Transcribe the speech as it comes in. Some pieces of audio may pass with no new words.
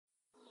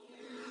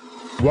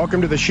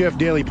Welcome to the Shift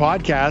Daily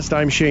Podcast.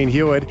 I'm Shane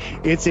Hewitt.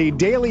 It's a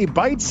daily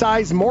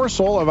bite-sized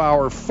morsel of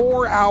our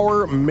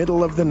 4-hour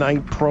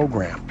middle-of-the-night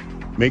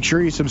program. Make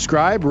sure you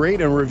subscribe, rate,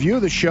 and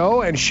review the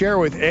show, and share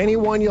with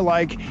anyone you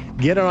like.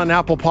 Get it on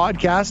Apple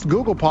Podcasts,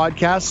 Google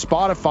Podcasts,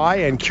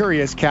 Spotify, and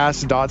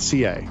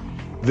CuriousCast.ca.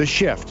 The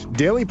Shift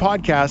Daily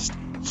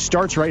Podcast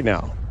starts right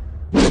now.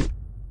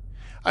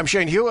 I'm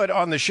Shane Hewitt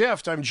on The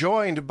Shift. I'm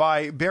joined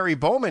by Barry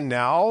Bowman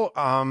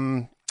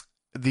now.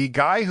 The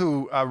guy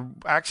who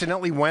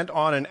accidentally went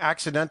on an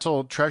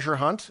accidental treasure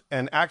hunt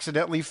and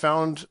accidentally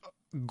found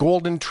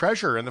golden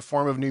treasure in the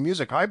form of new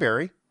music. Hi,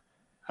 Barry.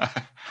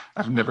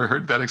 I've never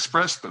heard that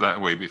expressed that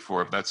way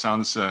before. That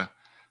sounds,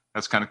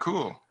 that's kind of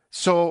cool.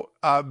 So,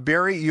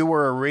 Barry, you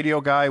were a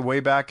radio guy way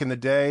back in the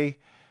day,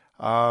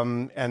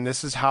 and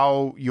this is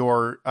how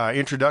your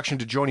introduction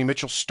to Joni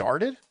Mitchell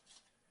started?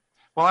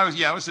 Well, I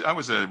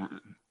was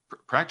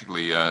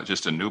practically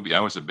just a newbie. I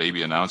was a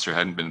baby announcer,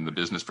 hadn't been in the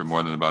business for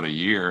more than about a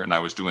year, and I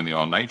was doing the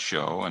all-night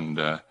show. And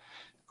of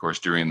course,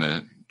 during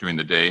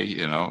the day,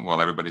 you know,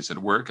 while everybody's at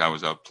work, I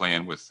was out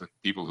playing with the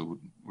people who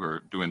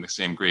were doing the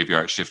same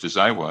graveyard shift as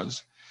I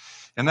was,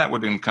 and that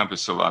would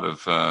encompass a lot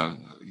of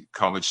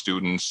college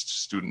students,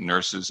 student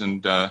nurses,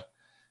 and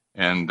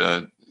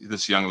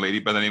this young lady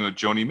by the name of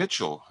Joni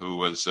Mitchell, who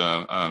was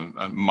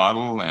a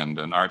model and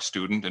an art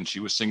student, and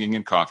she was singing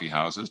in coffee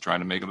houses, trying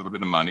to make a little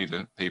bit of money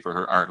to pay for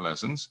her art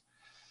lessons.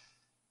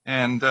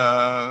 And,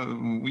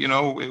 you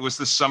know, it was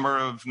the summer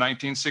of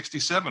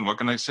 1967. What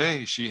can I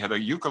say? She had a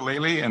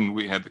ukulele, and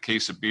we had the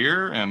case of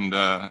beer, and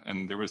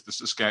there was the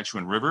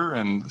Saskatchewan River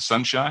and the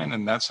sunshine,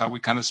 and that's how we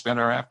kind of spent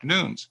our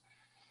afternoons.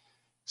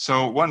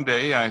 So one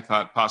day I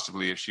thought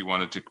possibly if she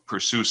wanted to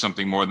pursue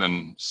something more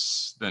than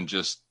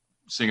just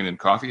singing in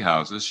coffee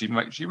houses, she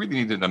really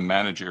needed a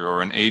manager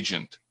or an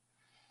agent.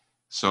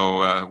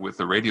 So with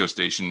the radio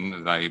station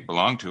that I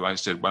belonged to, I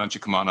said, why don't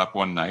you come on up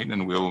one night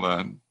and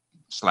we'll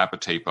slap a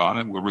tape on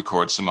it. We'll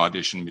record some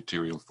audition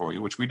material for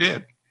you, which we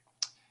did.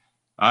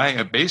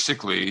 I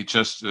basically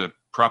just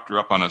propped her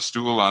up on a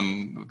stool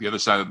on the other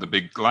side of the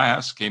big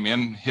glass, came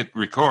in, hit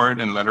record,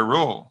 and let her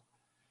roll.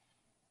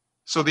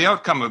 So the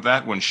outcome of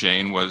that one,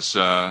 Shane, was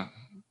 2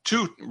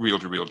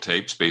 reel-to-reel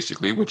tapes,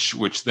 basically,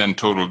 which then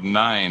totaled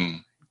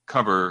 9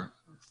 cover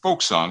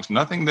folk songs,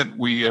 nothing that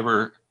we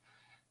ever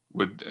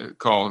would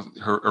call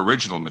her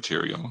original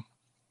material.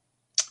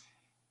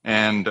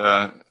 And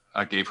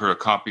I gave her a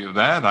copy of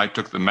that. I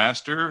took the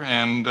master,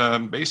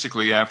 and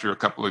basically after a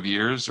couple of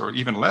years, or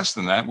even less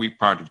than that, we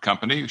parted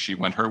company. She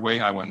went her way,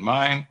 I went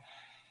mine.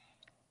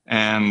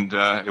 And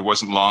it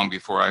wasn't long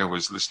before I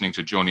was listening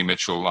to Joni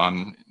Mitchell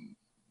on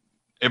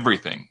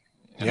everything.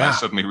 And I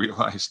suddenly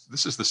realized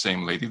this is the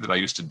same lady that I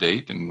used to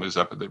date and was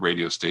up at the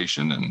radio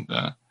station.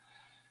 And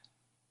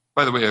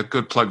by the way, a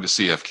good plug to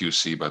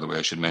CFQC, by the way,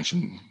 I should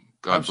mention.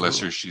 God Absolutely. Bless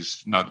her.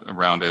 She's not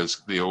around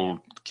as the old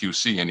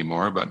QC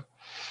anymore, but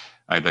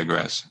I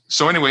digress.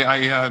 So anyway,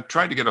 I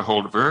tried to get a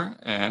hold of her,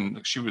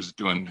 and she was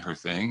doing her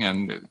thing.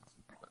 And,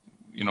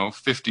 you know,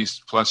 50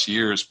 plus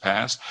years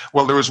passed.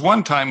 Well, there was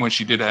one time when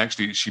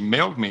she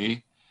mailed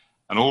me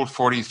an old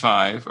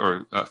 45,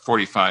 or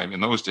 45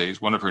 in those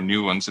days, one of her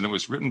new ones, and it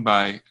was written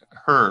by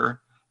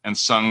her and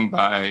sung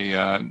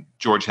by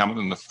George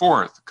Hamilton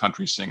IV,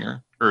 country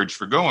singer, Urge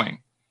for Going.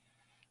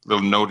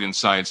 Little note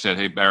inside said,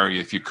 hey, Barry,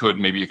 if you could,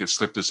 maybe you could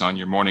slip this on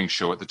your morning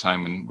show at the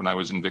time when I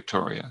was in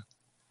Victoria.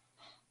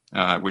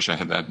 I wish I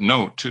had that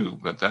note, too,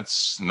 but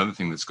that's another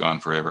thing that's gone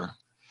forever.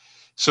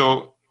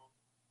 So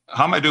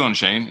how am I doing,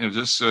 Shane? Is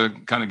this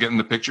kind of getting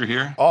the picture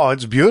here? Oh,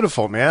 it's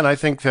beautiful, man. I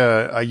think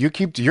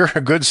you're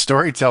a good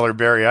storyteller,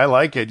 Barry. I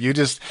like it.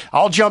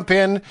 I'll jump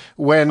in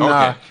when,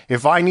 okay.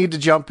 If I need to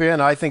jump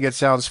in. I think it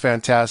sounds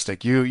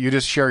fantastic. You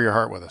just share your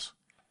heart with us.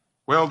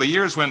 Well, the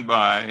years went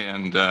by,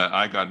 and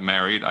I got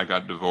married. I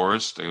got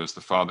divorced. I was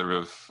the father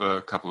of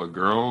a couple of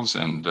girls,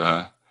 and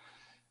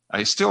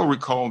I still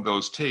recall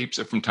those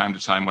tapes from time to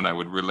time when I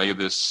would relay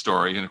this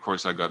story. And of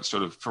course, I got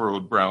sort of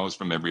furrowed brows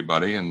from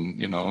everybody, and,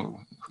 you know,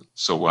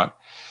 so what?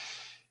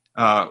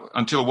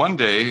 Until one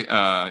day,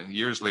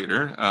 years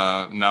later,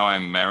 now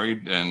I'm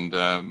married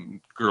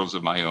and girls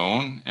of my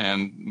own.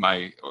 And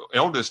my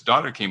eldest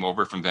daughter came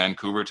over from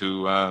Vancouver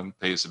to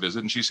pay us a visit.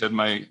 And she said,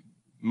 my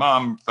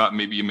mom thought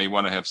maybe you may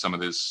want to have some of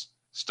this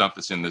stuff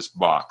that's in this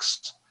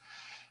box.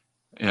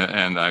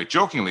 And I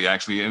jokingly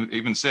actually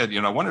even said,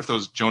 you know, I wonder if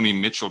those Joni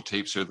Mitchell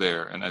tapes are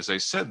there. And as I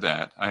said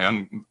that, I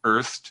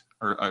unearthed,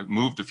 or I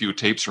moved a few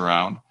tapes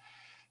around,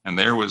 and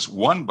there was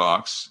one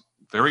box,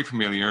 very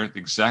familiar,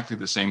 exactly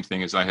the same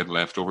thing as I had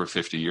left over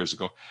 50 years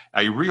ago.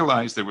 I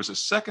realized there was a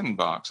second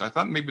box. I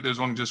thought maybe there was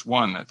only just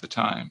one at the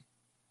time.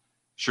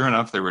 Sure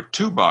enough, there were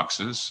 2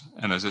 boxes,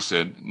 and as I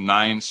said,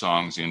 9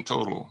 songs in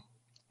total.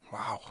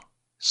 Wow.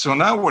 So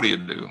now what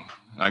do?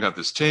 I got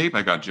this tape.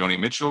 I got Joni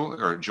Mitchell,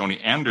 or Joni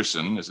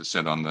Anderson, as it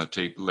said on the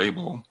tape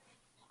label.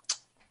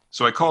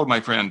 So I called my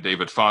friend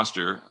David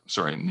Foster.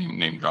 Sorry,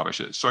 name drop, I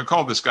should. So I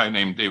called this guy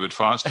named David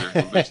Foster,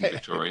 who lives in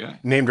Victoria.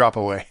 Name drop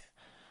away.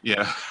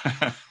 Yeah.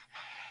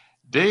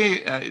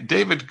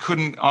 David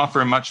couldn't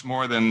offer much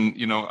more than,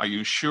 are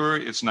you sure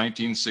it's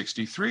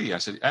 1963? I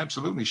said,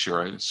 absolutely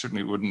sure. I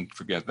certainly wouldn't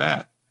forget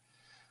that.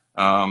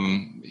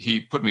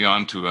 He put me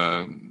on to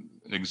an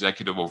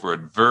executive over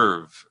at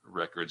Verve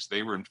Records.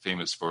 They were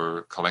famous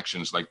for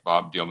collections like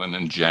Bob Dylan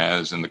and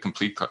jazz and the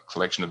complete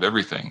collection of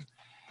everything.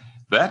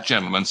 That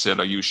gentleman said,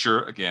 are you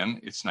sure, again,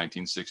 it's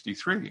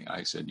 1963?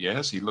 I said,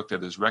 yes. He looked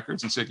at his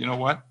records and said, you know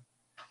what?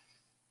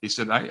 He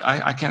said,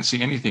 I can't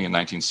see anything in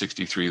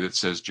 1963 that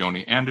says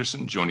Joni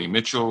Anderson, Joni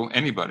Mitchell,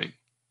 anybody.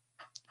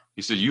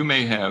 He said, you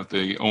may have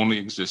the only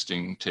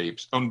existing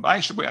tapes. Oh, I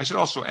should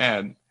also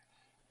add,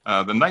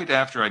 the night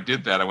after I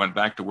did that, I went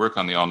back to work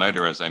on the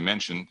all-nighter, as I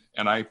mentioned,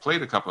 and I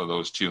played a couple of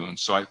those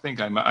tunes. So I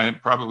think I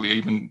probably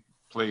even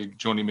played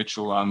Joni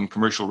Mitchell on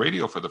commercial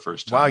radio for the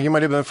first time. Wow, you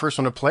might have been the first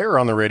one to play her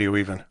on the radio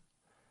even.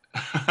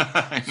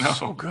 I know.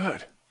 So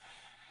good.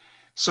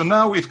 So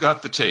now we've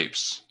got the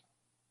tapes.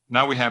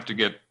 Now we have to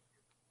get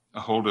a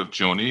hold of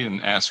Joni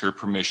and ask her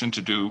permission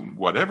to do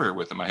whatever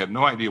with them. I had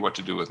no idea what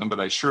to do with them,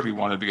 but I surely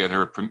wanted to get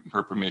her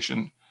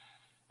permission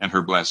and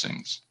her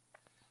blessings.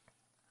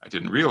 I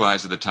didn't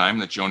realize at the time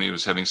that Joni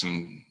was having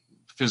some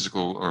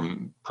physical or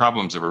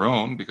problems of her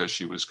own because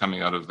she was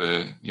coming out of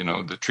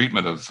the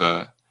treatment of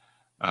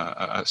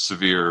a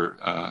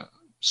severe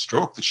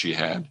stroke that she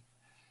had.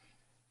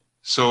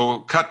 So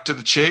cut to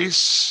the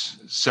chase,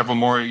 several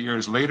more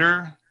years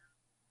later,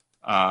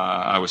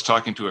 I was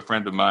talking to a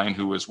friend of mine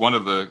who was one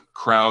of the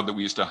crowd that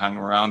we used to hang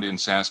around in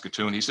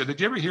Saskatoon. He said,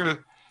 did you ever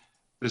hear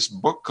this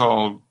book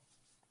called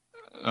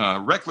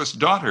Reckless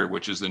Daughter,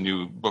 which is the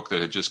new book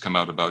that had just come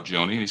out about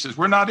Joni? And he says,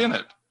 we're not in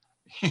it.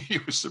 He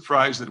was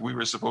surprised that we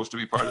were supposed to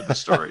be part of the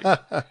story.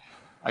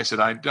 I said,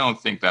 I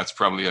don't think that's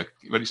probably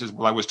but he says,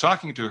 well, I was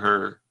talking to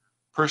her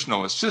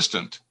personal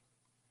assistant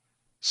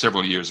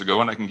several years ago,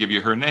 and I can give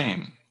you her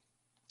name.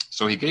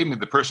 So he gave me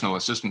the personal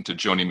assistant to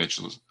Joni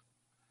Mitchell.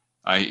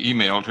 I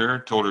emailed her,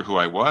 told her who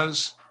I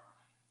was,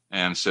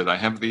 and said, I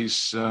have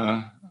these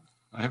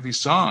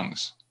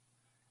songs.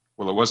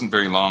 Well, it wasn't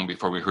very long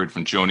before we heard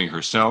from Joni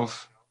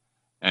herself,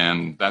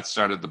 and that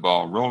started the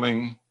ball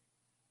rolling.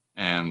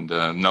 And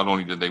not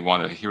only did they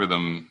want to hear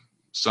them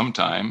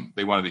sometime,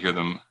 they wanted to hear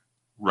them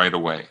right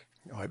away.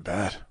 Oh, I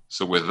bet.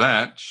 So with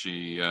that,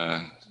 she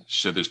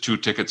said, there's 2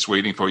 tickets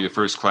waiting for you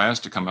first class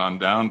to come on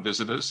down,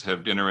 visit us,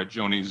 have dinner at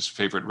Joni's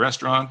favorite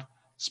restaurant,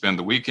 spend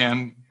the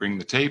weekend, bring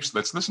the tapes,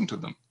 let's listen to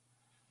them.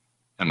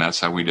 And that's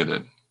how we did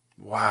it.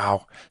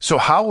 Wow. So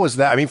how was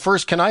that? I mean,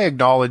 first, can I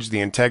acknowledge the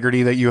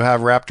integrity that you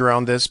have wrapped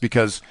around this?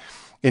 Because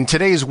in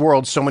today's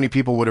world, so many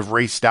people would have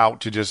raced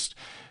out to just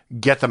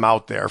get them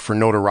out there for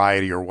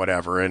notoriety or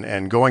whatever.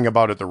 And going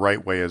about it the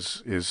right way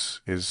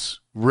is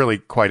really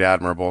quite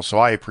admirable. So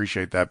I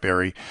appreciate that,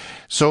 Barry.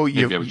 So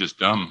maybe I was just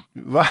dumb.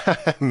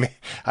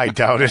 I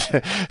doubt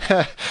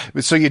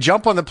it. So you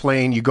jump on the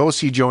plane, you go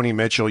see Joni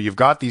Mitchell, you've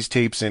got these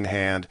tapes in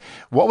hand.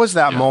 What was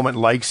that moment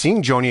like,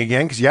 seeing Joni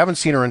again? Because you haven't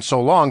seen her in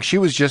so long. She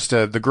was just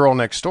the girl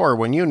next door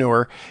when you knew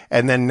her.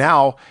 And then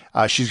now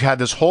she's had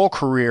this whole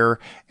career,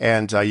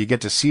 and you get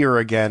to see her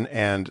again,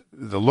 and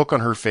the look on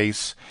her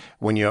face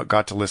when you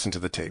got to listen to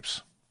the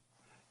tapes.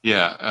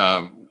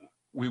 Yeah.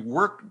 We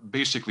worked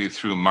basically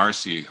through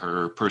Marcy,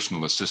 her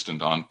personal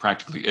assistant, on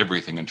practically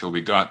everything until we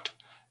got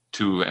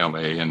to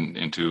LA and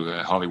into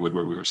Hollywood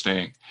where we were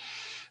staying.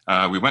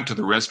 We went to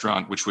the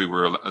restaurant, which we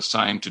were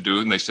assigned to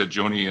do, and they said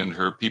Joni and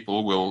her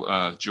people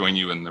will join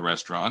you in the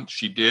restaurant.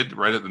 She did,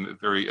 right at the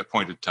very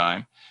appointed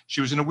time.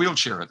 She was in a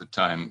wheelchair at the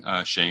time,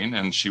 Shane,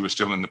 and she was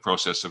still in the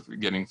process of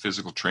getting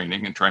physical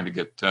training and trying to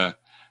get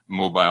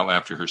mobile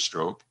after her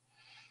stroke.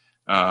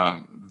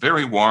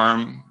 Very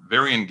warm,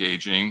 very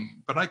engaging,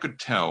 but I could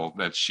tell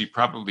that she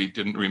probably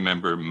didn't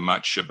remember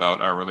much about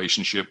our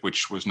relationship,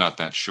 which was not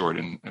that short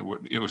and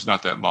it was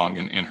not that long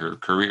in her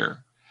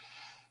career.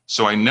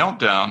 So I knelt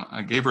down,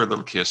 I gave her a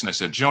little kiss, and I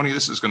said, Joni,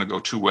 this is going to go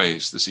 2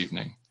 ways this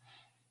evening.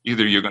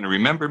 Either you're going to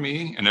remember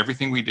me and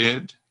everything we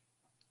did,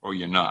 or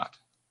you're not.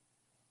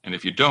 And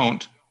if you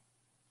don't,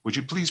 would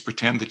you please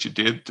pretend that you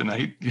did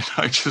tonight?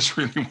 I just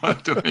really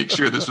wanted to make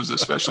sure this was a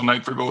special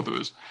night for both of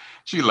us.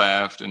 She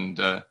laughed,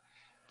 and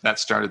that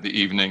started the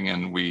evening,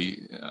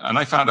 and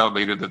I found out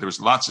later that there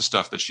was lots of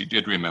stuff that she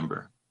did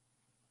remember.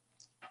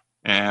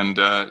 And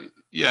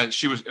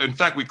she was, in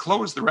fact, we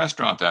closed the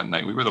restaurant that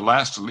night. We were the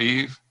last to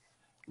leave.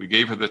 We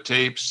gave her the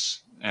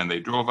tapes, and they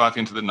drove off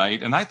into the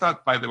night. And I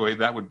thought, by the way,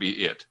 that would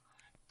be it.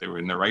 They were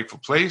in their rightful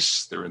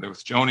place. They were there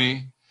with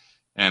Joni,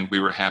 and we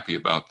were happy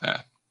about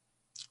that.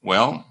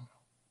 Well,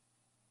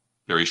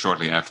 very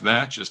shortly after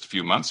that, just a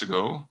few months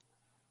ago,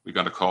 we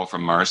got a call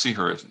from Marcy,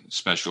 her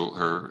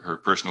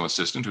personal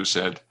assistant, who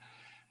said,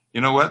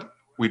 you know what?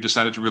 We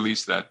decided to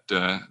release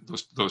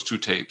those 2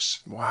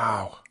 tapes.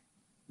 Wow.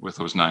 With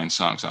those 9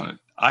 songs on it.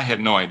 I had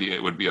no idea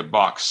it would be a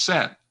box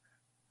set,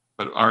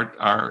 but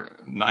our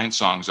 9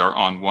 songs are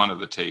on one of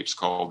the tapes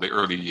called The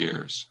Early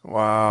Years.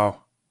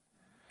 Wow.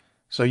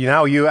 So you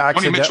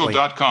accidentally...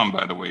 JoniMitchell.com,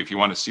 by the way, if you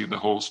want to see the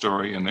whole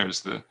story. And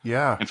there's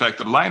in fact,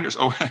 the liners.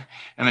 Oh,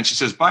 and then she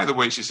says, by the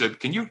way, she said,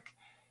 can you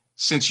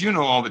since you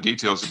know all the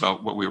details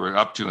about what we were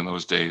up to in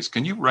those days,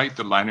 can you write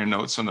the liner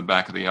notes on the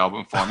back of the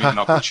album for me, and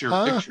I'll put your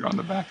picture on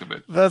the back of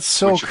it. That's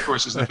so which, of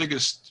course, is the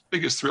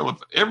biggest thrill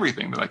of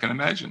everything that I can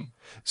imagine.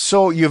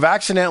 So you've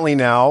accidentally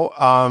now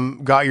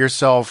got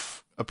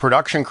yourself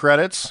production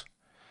credits.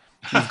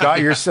 You've got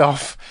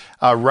yourself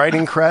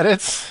writing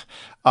credits.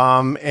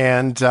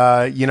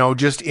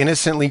 Just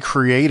innocently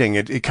creating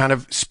it. It kind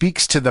of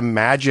speaks to the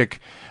magic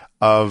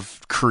of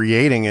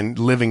creating and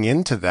living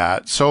into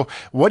that. So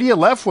what are you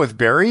left with,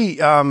 Barry?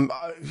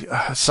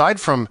 Aside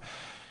from,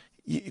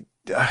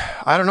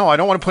 I don't know. I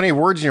don't want to put any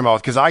words in your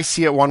mouth because I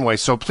see it one way.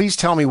 So please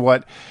tell me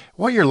what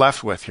you're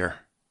left with here.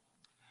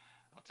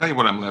 I'll tell you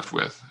what I'm left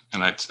with.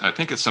 And I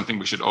think it's something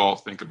we should all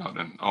think about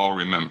and all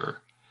remember.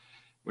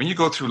 When you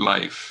go through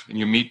life and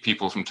you meet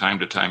people from time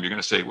to time, you're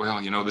going to say,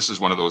 well, this is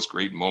one of those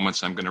great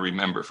moments I'm going to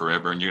remember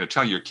forever. And you're going to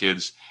tell your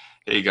kids,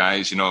 hey,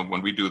 guys,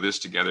 when we do this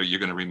together, you're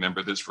going to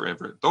remember this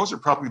forever. Those are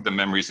probably the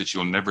memories that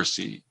you'll never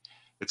see.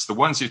 It's the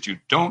ones that you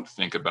don't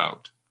think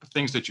about, the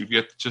things that you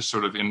get just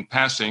sort of in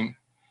passing.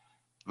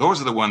 Those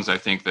are the ones I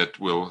think that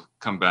will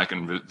come back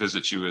and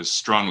visit you as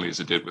strongly as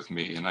it did with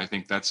me. And I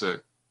think that's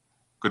a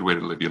good way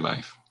to live your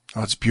life.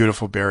 Oh, it's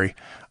beautiful, Barry.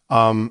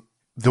 The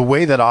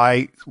way that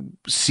I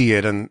see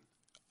it, and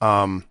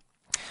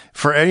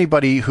for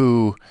anybody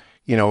who,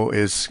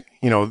 is,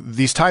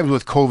 these times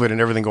with COVID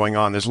and everything going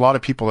on, there's a lot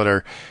of people that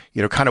are,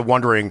 kind of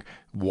wondering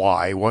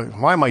why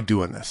am I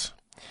doing this?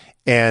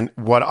 And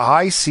what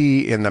I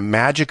see in the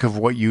magic of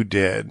what you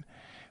did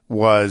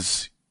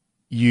was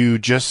you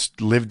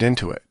just lived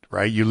into it,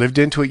 right? You lived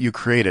into it, you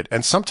created.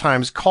 And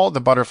sometimes call it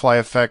the butterfly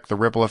effect, the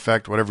ripple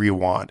effect, whatever you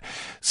want.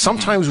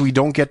 Sometimes we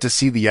don't get to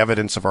see the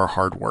evidence of our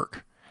hard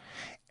work.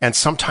 And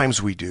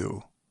sometimes we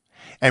do.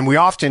 And we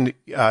often,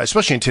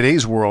 especially in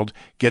today's world,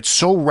 get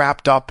so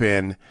wrapped up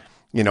in,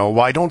 well,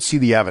 I don't see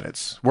the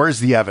evidence. Where's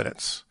the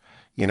evidence?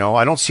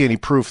 I don't see any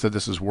proof that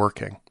this is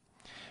working.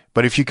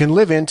 But if you can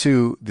live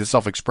into the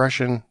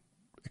self-expression,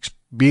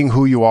 being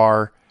who you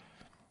are,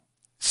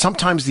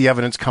 sometimes the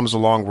evidence comes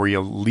along where you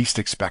least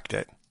expect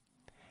it.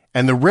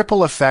 And the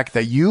ripple effect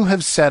that you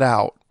have set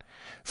out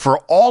for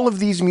all of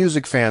these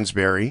music fans,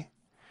 Barry,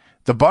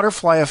 the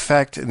butterfly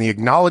effect and the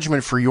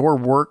acknowledgement for your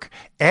work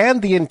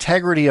and the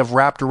integrity of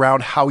wrapped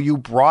around how you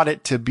brought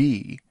it to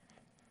be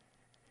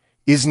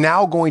is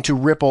now going to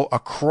ripple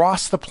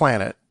across the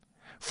planet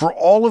for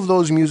all of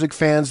those music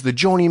fans, the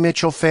Joni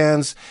Mitchell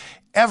fans,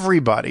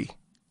 everybody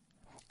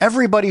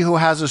who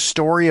has a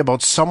story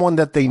about someone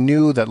that they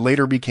knew that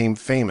later became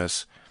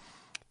famous.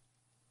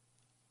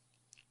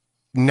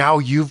 Now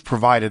you've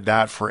provided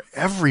that for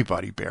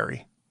everybody,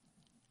 Barry.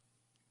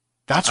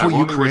 That's what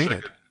you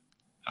created.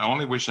 I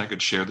only wish I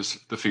could share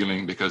the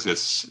feeling because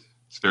it's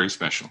very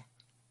special.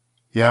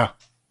 Yeah.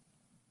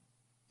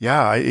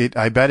 Yeah.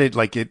 I bet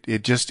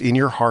it just in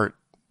your heart.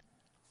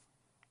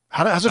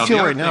 How's it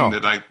feel right now?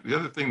 The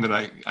other thing that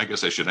I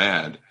guess I should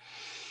add,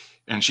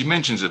 and she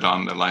mentions it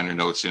on the liner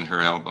notes in her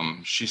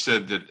album. She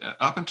said that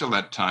up until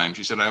that time,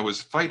 she said, I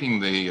was fighting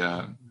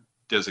the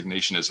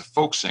designation as a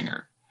folk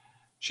singer.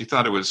 She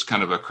thought it was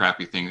kind of a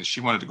crappy thing.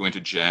 She wanted to go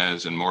into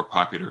jazz and more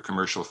popular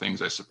commercial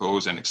things, I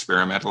suppose, and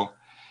experimental.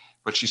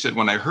 But she said,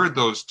 when I heard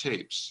those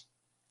tapes,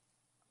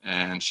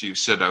 and she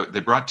said, they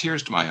brought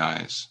tears to my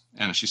eyes.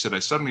 And she said, I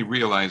suddenly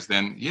realized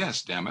then,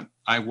 yes, damn it,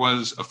 I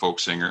was a folk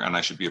singer and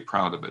I should be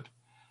proud of it.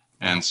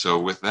 And so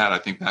with that, I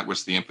think that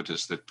was the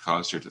impetus that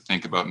caused her to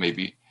think about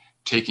maybe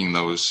taking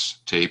those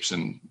tapes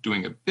and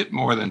doing a bit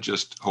more than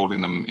just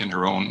holding them in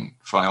her own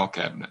file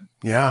cabinet.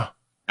 Yeah.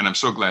 And I'm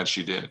so glad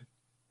she did.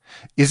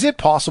 Is it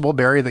possible,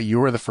 Barry, that you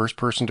were the first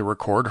person to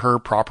record her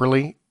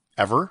properly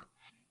ever?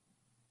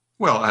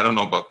 Well, I don't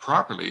know about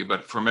properly,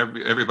 but from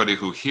everybody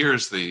who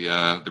hears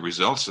the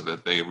results of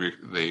it, they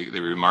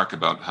remark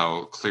about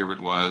how clear it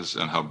was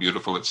and how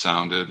beautiful it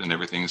sounded and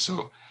everything.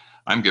 So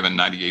I'm giving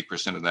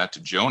 98% of that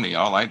to Joni.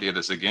 All I did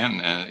is, again,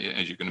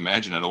 as you can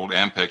imagine, an old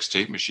Ampex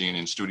tape machine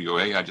in Studio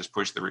A. I just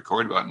pushed the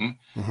record button,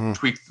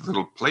 tweaked the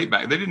little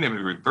playback. They didn't have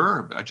any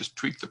reverb. I just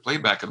tweaked the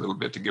playback a little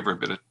bit to give her a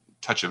bit of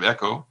touch of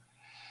echo,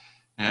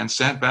 and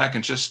sat back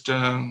and just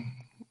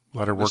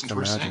let her work the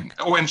magic. Sing.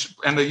 Oh,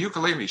 and the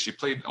ukulele. She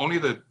played only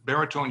the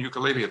baritone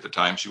ukulele at the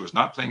time. She was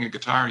not playing a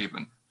guitar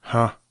even.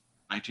 Huh.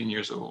 19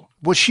 years old.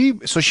 Well, she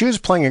was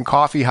playing in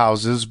coffee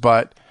houses,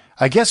 but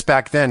I guess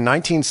back then,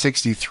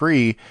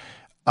 1963,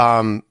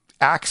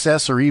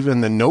 access or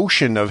even the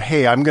notion of,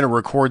 hey, I'm going to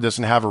record this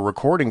and have a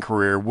recording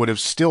career would have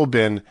still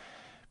been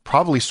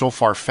probably so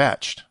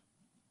far-fetched.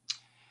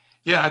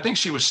 Yeah, I think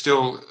she was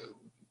still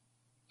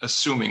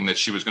assuming that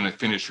she was going to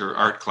finish her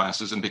art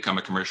classes and become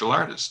a commercial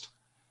artist.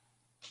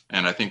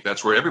 And I think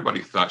that's where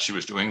everybody thought she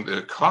was doing.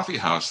 The coffee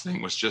house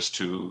thing was just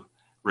to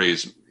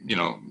raise,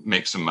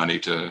 make some money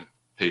to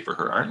pay for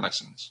her art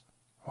lessons.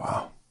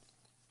 Wow.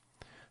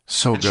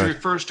 So and good. She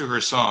refers to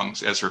her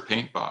songs as her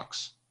paint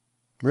box.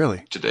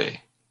 Really?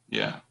 Today.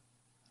 Yeah.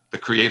 The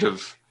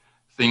creative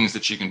things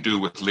that she can do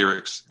with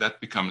lyrics, that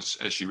becomes,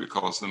 as she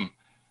recalls them,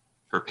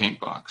 her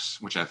paint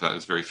box, which I thought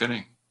is very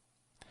fitting.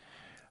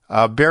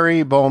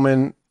 Barry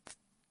Bowman,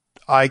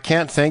 I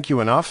can't thank you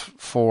enough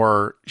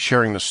for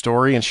sharing the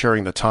story and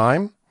sharing the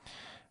time.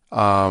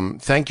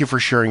 Thank you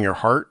for sharing your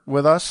heart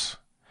with us.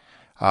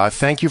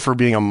 Thank you for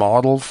being a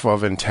model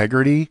of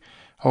integrity.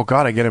 Oh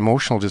God, I get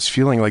emotional just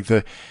feeling like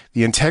the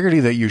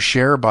integrity that you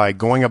share by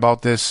going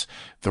about this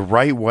the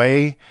right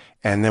way,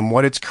 and then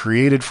what it's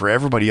created for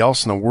everybody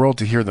else in the world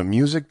to hear the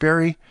music,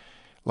 Barry.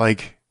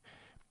 Like,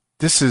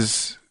 this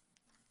is,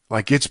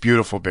 like, it's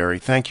beautiful, Barry.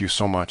 Thank you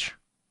so much.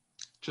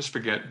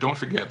 Don't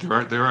forget,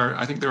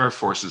 I think there are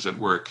forces at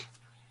work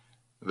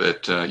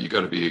that you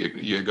got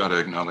to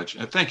acknowledge.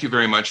 And thank you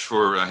very much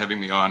for having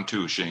me on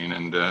too, Shane,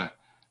 and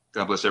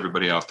God bless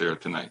everybody out there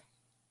tonight.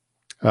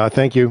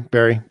 Thank you,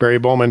 Barry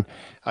Bowman.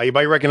 You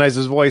might recognize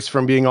his voice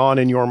from being on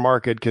in your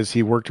market because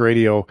he worked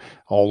radio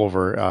all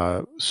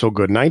over. So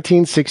good.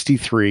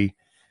 1963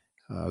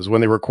 was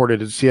when they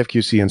recorded at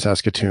CFQC in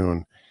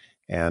Saskatoon,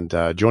 and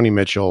Joni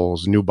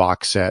Mitchell's new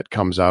box set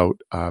comes out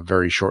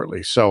very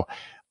shortly. So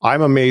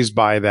I'm amazed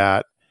by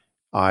that.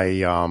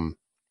 I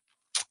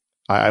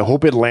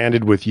hope it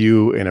landed with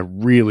you in a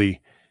really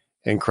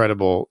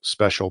incredible,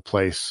 special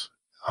place.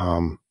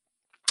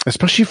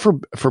 Especially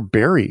for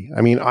Barry.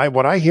 I mean,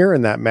 what I hear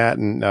in that, Matt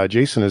and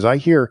Jason, is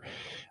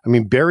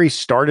Barry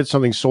started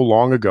something so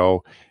long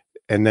ago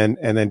and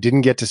then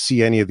didn't get to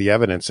see any of the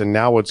evidence. And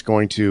now it's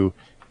going to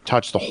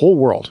touch the whole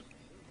world.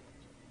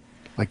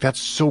 Like, that's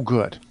so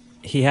good.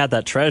 He had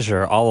that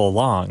treasure all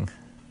along.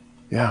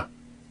 Yeah.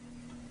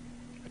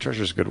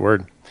 Treasure's a good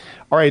word.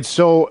 All right.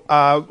 So,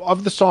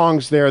 of the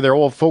songs they're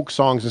all folk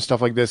songs and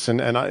stuff like this.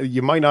 And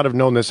you might not have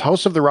known this.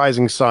 House of the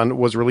Rising Sun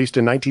was released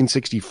in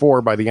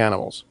 1964 by the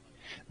Animals.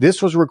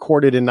 This was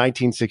recorded in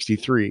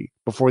 1963,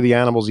 before the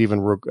Animals even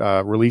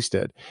released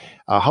it.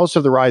 House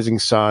of the Rising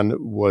Sun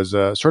was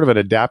sort of an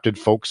adapted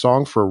folk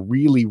song for a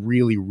really,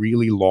 really,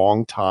 really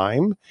long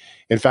time.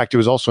 In fact, it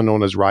was also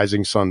known as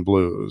Rising Sun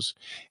Blues.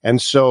 And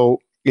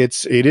so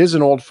it is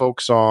an old folk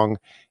song,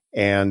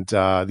 and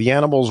the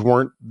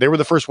Animals they were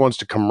the first ones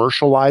to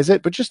commercialize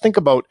it. But just think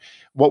about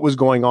what was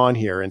going on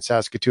here in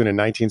Saskatoon in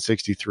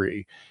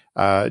 1963.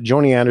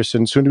 Joni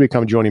Anderson, soon to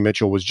become Joni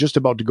Mitchell, was just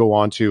about to go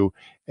on to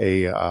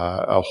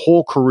a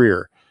whole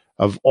career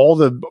of all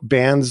the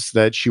bands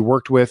that she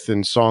worked with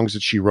and songs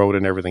that she wrote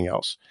and everything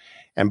else.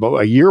 And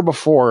a year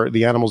before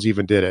the Animals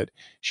even did it,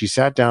 she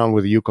sat down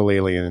with a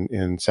ukulele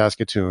in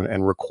Saskatoon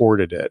and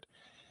recorded it.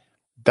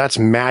 That's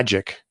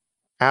magic.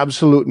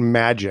 Absolute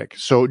magic.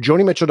 So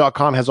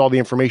JoniMitchell.com has all the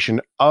information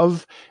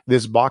of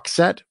this box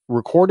set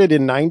recorded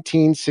in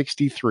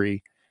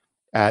 1963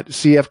 at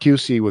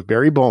CFQC with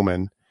Barry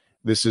Bowman.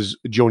 This is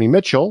Joni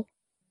Mitchell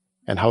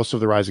and House of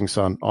the Rising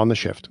Sun on The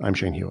Shift. I'm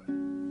Shane Hewitt.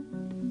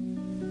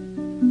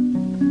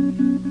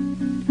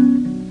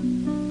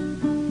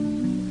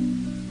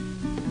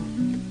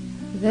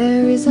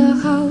 There is a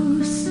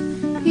house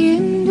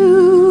in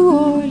New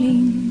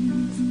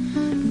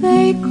Orleans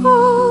they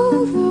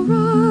call the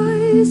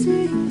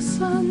Rising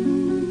Sun.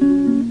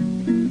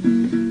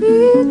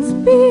 It's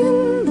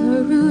been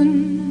the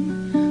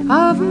ruin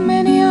of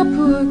many a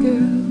poor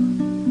girl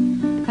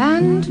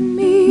and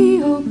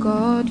me, oh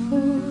God, for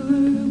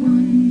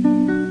one.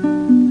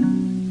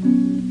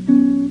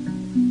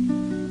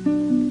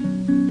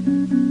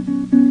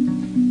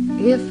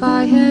 If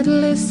I had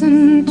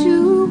listened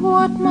to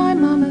what my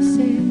mama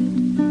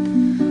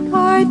said,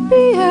 I'd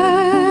be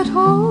at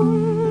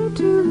home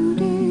today.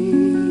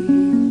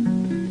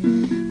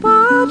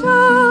 But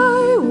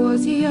I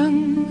was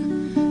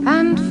young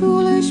and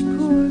foolish,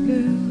 poor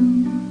girl,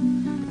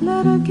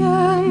 let a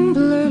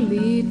gambler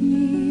lead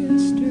me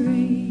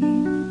astray.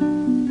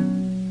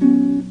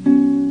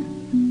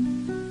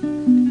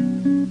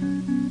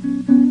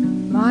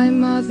 My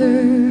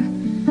mother,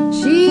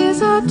 she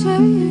is a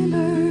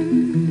tailor.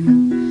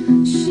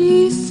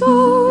 She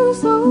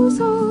sews those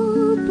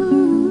old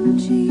blue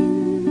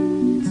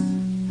jeans.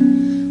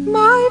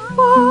 My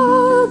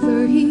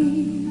father,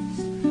 he's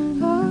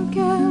a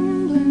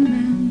gambling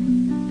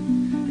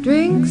man,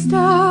 drinks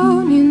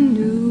down in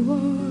New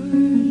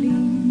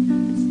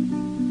Orleans.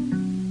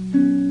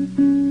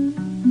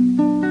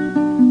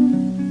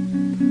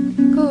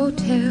 Go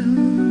tell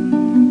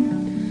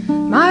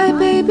my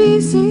baby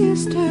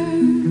sister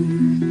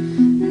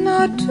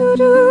not to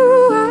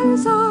do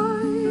as I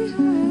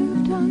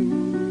have done.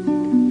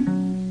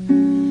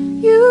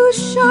 You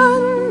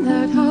shun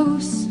that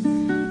house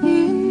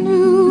in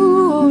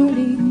New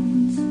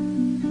Orleans,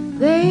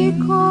 they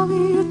call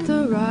it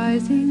the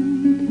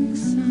Rising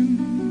Sun.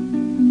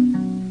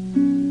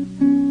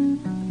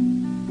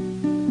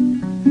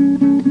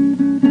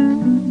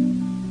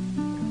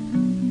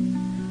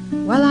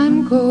 Well,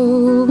 I'm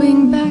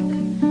going back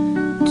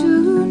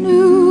to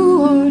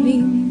New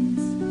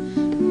Orleans,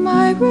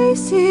 my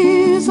race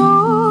is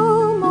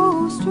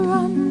almost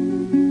run.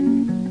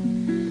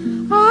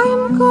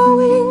 I'm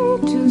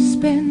going to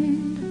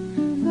spend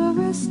the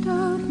rest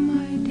of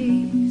my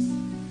days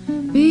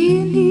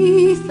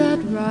beneath that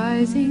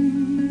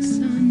rising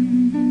sun.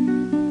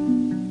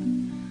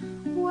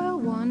 Well,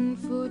 one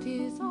foot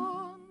is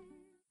on.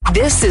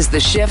 This is the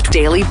Shift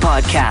Daily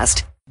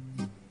Podcast.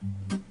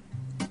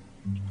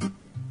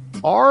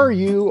 Are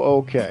you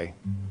okay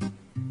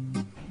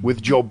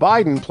with Joe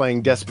Biden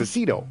playing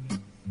Despacito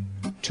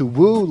to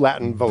woo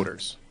Latin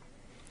voters?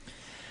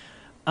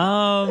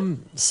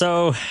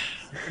 So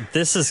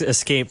this has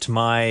escaped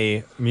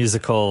my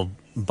musical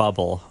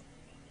bubble.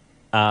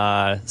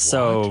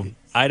 So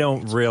I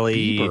don't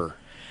really. Bieber.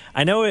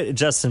 I know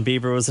Justin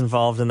Bieber was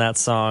involved in that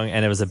song,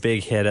 and it was a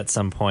big hit at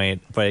some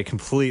point, but it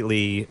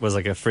completely was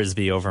like a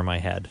frisbee over my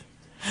head.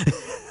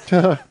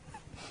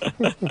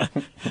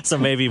 So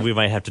maybe we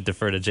might have to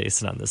defer to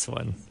Jason on this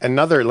one.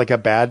 Another, like a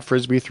bad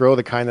frisbee throw,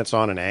 the kind that's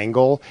on an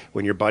angle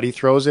when your buddy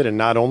throws it, and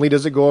not only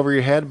does it go over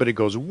your head, but it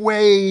goes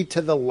way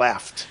to the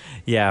left.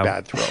 Yeah.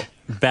 Bad throw.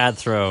 Bad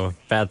throw.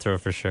 Bad throw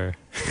for sure.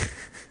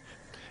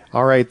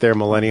 All right there,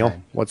 millennial.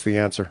 Okay. What's the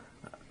answer?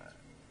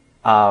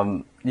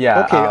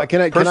 Yeah. Okay.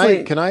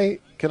 Can I?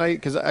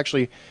 Because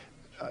actually,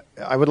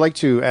 I would like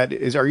to add.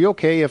 Are you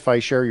okay if I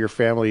share your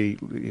family,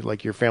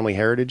 like your family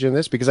heritage in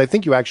this? Because I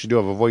think you actually do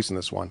have a voice in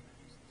this one.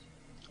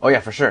 Oh yeah,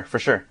 for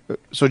sure.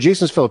 So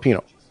Jason's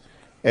Filipino,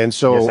 and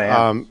so yes,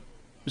 I am.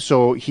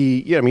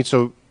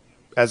 So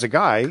as a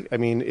guy, I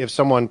mean, if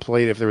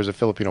there was a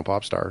Filipino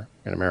pop star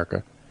in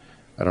America,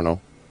 I don't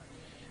know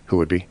who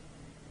would be.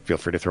 Feel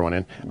free to throw one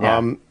in.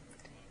 Yeah.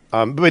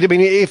 But I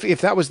mean,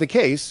 if that was the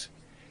case,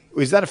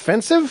 is that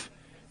offensive?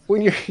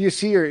 When you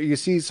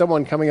see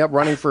someone coming up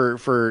running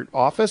for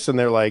office and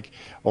they're like,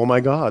 oh my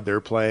God,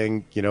 they're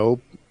playing,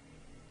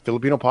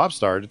 Filipino pop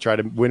star to try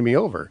to win me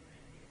over.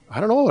 I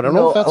don't know. I don't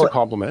know if that's a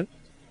compliment.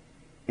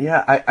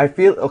 Yeah, I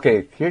feel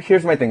okay.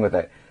 Here's my thing with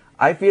it.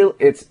 I feel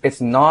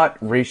it's not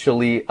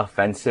racially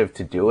offensive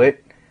to do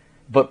it,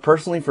 but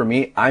personally for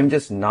me, I'm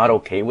just not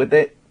okay with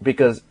it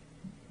because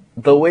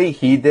the way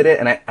he did it,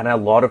 and a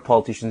lot of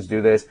politicians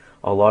do this,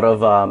 a lot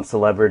of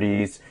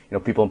celebrities,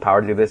 people in power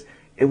do this.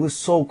 It was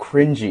so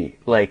cringy.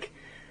 Like,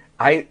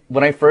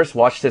 when I first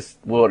watched this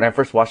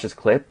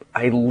clip,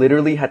 I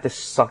literally had to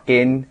suck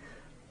in.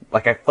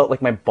 Like, I felt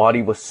like my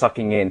body was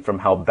sucking in from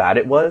how bad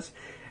it was.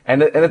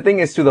 And the thing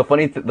is too, the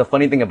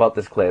funny thing about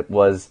this clip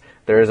was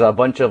there's a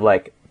bunch of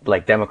like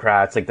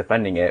Democrats like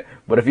defending it.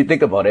 But if you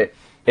think about it,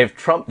 if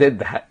Trump did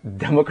that,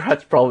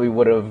 Democrats probably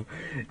would have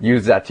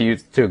used that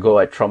to go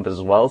at Trump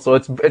as well. So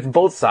it's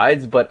both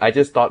sides, but I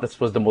just thought this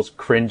was the most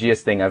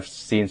cringiest thing I've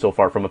seen so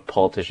far from a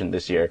politician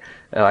this year.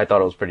 I thought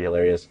it was pretty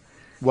hilarious.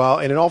 Well,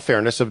 and in all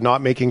fairness of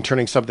not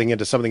turning something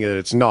into something that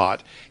it's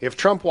not, if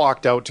Trump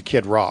walked out to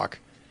Kid Rock,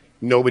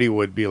 nobody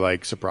would be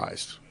like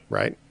surprised,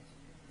 right?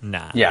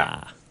 Nah.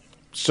 Yeah.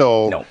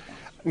 So no.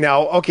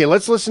 Now, okay,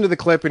 let's listen to the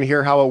clip and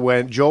hear how it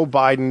went. Joe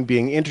Biden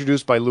being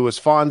introduced by Luis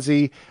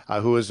Fonsi,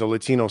 who is a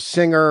Latino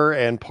singer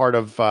and part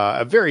of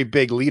a very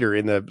big leader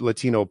in the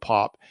Latino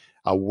pop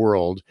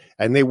world.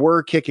 And they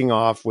were kicking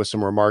off with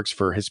some remarks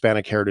for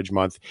Hispanic Heritage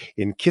Month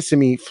in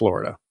Kissimmee,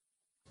 Florida.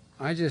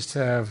 I just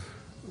have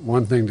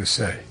one thing to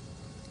say.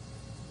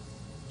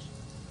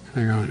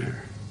 Hang on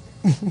here.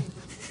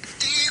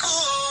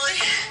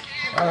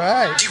 All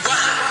right.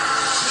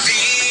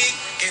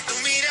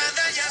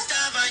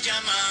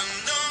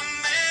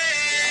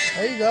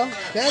 There you go.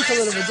 Dance a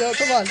little bit, Joe.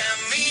 Come on.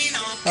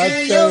 I'll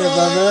tell you,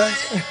 my man.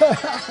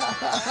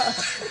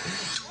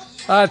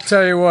 I'll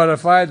tell you what.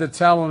 If I had the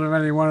talent of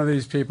any one of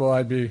these people,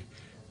 I'd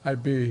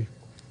be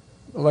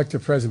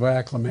elected president by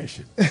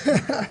acclamation.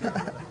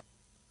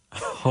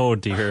 Oh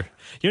dear!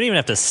 You don't even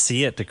have to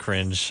see it to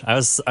cringe. I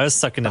was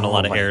sucking in a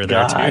lot of air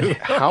there too.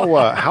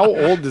 How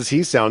old does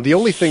he sound? The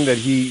only thing that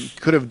he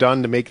could have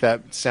done to make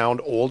that sound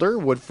older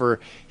would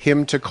for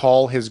him to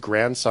call his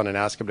grandson and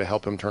ask him to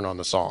help him turn on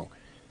the song.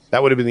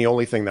 That would have been the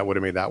only thing that would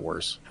have made that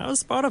worse. How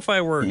does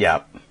Spotify work?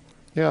 Yep.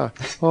 Yeah.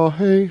 Oh,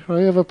 hey,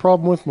 I have a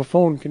problem with my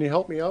phone. Can you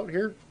help me out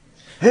here?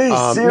 Hey,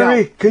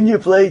 Siri, can you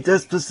play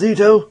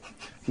Despacito?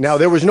 Now,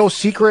 there was no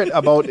secret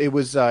about it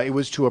was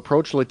to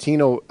approach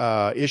Latino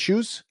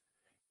issues.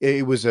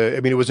 It was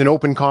an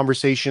open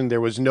conversation. There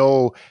was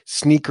no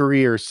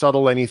sneakery or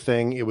subtle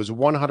anything. It was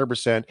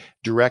 100%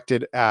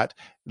 directed at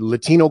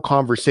Latino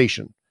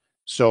conversation.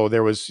 So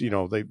there was,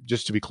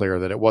 just to be clear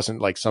that it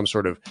wasn't like some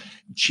sort of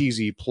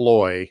cheesy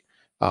ploy.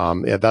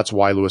 That's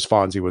why Luis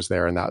Fonsi was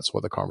there, and that's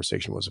what the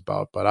conversation was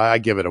about. But I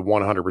give it a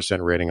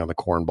 100% rating on the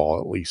cornball,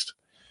 at least,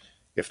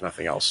 if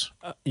nothing else.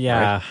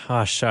 Yeah.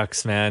 Right? Oh,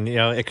 shucks, man.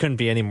 It couldn't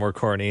be any more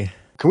corny.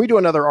 Can we do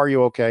another Are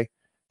You Okay?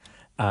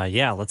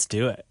 Yeah, let's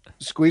do it.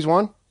 Squeeze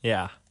one?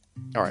 Yeah.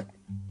 All right.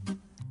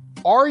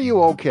 Are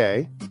you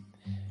okay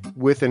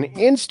with an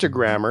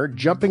Instagrammer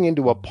jumping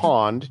into a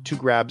pond to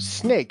grab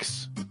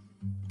snakes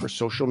for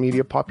social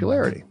media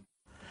popularity?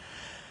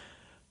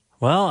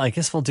 Well, I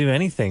guess we'll do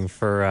anything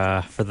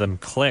for them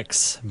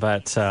clicks,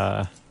 but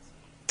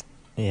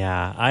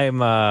yeah, I'm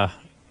not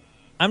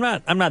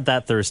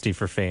that thirsty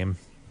for fame.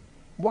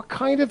 What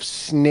kind of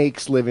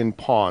snakes live in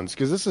ponds?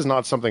 Because this is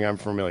not something I'm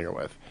familiar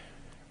with.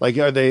 Like,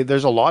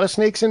 there's a lot of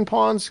snakes in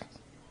ponds?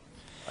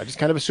 I just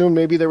kind of assumed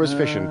maybe there was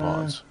fish in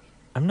ponds.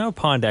 I'm no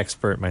pond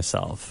expert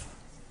myself,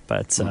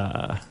 but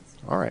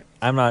all right.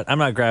 I'm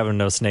not grabbing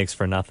no snakes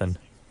for nothing.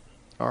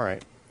 All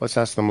right. Let's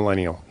ask the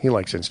millennial. He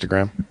likes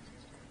Instagram.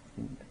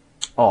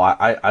 Oh,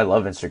 I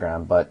love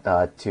Instagram, but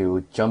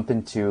to jump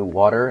into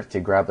water to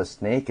grab a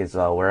snake is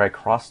where I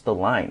crossed the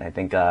line. I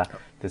think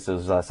this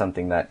is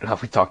something that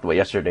we talked about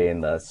yesterday in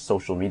the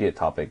social media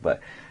topic, but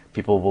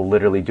people will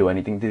literally do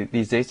anything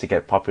these days to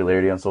get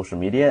popularity on social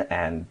media,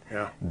 and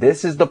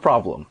this is the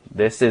problem.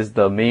 This is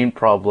the main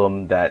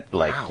problem that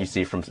you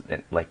see from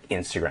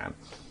Instagram.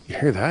 You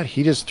hear that?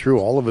 He just threw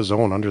all of his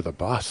own under the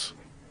bus.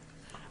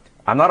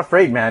 I'm not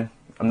afraid, man.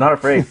 I'm not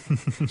afraid.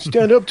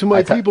 Stand up to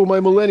my people,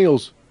 my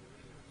millennials.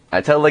 I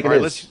tell it like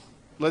it is.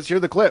 Let's hear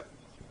the clip.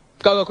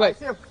 Go, quick.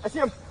 I see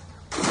him.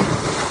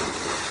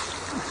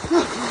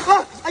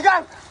 Ah, I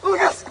got him. Oh,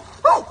 yes.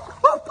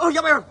 Oh, you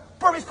got my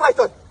Burmese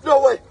python.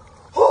 No way.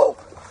 Oh,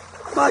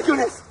 my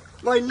goodness.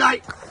 My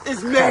night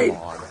is made.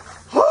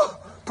 Oh,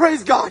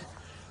 praise God.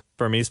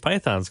 Burmese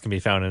pythons can be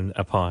found in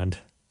a pond.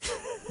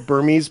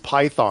 Burmese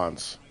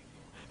pythons.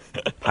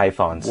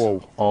 Pythons.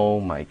 Whoa. Oh,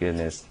 my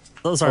goodness.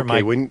 Those aren't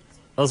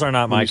those are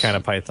not my kind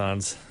of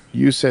pythons.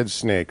 You said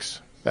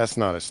snakes. That's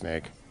not a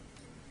snake.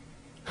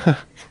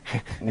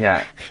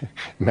 Yeah.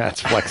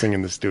 Matt's flexing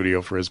in the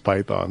studio for his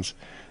pythons.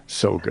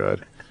 So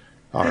good.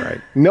 All right.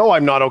 No,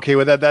 I'm not okay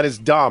with that. That is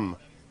dumb.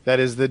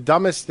 That is the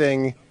dumbest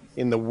thing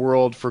in the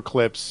world for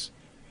clips.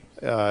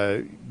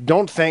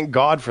 Don't thank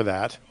God for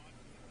that.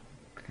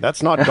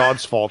 That's not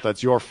God's fault.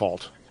 That's your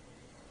fault.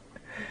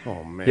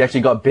 Oh, man. He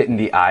actually got bit in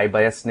the eye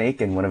by a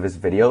snake in one of his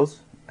videos,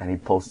 and he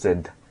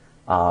posted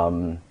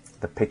the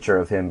picture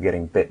of him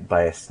getting bit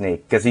by a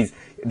snake, because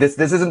this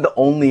isn't the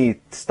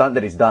only stunt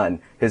that he's done.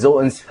 His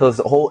whole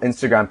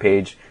Instagram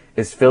page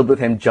is filled with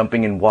him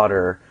jumping in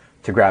water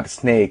to grab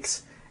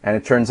snakes, and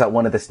it turns out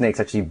one of the snakes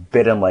actually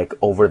bit him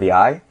over the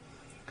eye.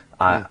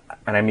 And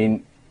I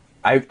mean,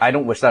 I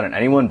don't wish that on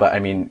anyone, but I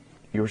mean,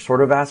 you were sort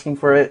of asking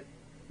for it.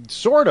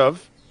 Sort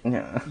of.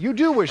 Yeah. You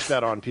do wish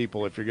that on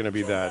people if you're going to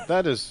be that.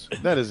 That is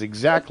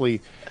exactly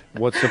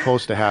what's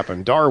supposed to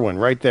happen. Darwin,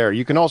 right there.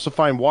 You can also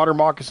find water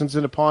moccasins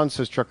in a pond,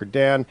 says Trucker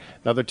Dan.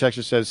 Another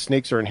texter says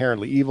snakes are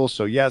inherently evil.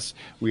 So yes,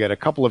 we had a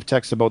couple of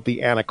texts about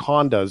the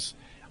anacondas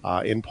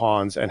in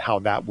ponds and how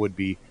that would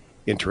be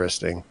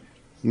interesting.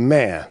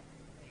 Man,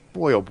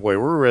 boy, oh boy,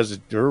 we're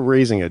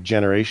raising a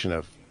generation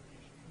of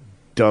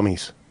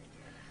dummies.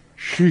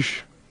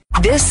 Sheesh.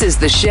 This is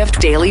the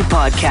Shift Daily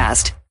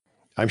Podcast.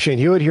 I'm Shane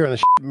Hewitt here on the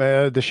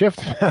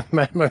Shift.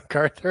 Matt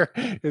MacArthur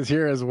is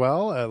here as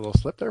well. A little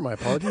slip there, my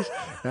apologies.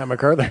 Matt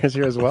MacArthur is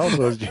here as well,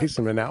 so is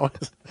Jason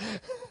Manowis.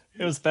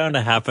 It was bound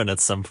to happen at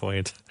some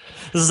point.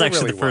 This is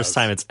actually really the first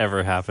time it's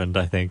ever happened,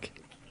 I think.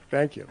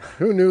 Thank you.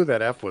 Who knew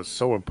that F was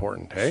so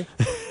important, hey?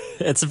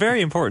 It's a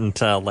very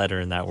important letter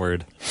in that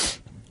word.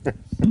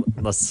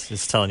 Unless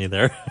just telling you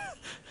there.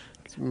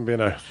 It's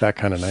been that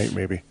kind of night,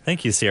 maybe.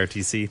 Thank you,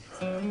 CRTC.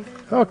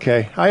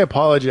 Okay, I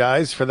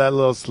apologize for that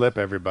little slip,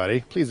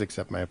 everybody. Please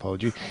accept my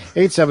apology.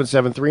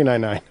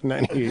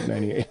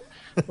 877-399-9898.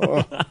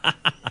 Oh,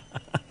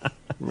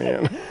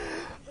 man.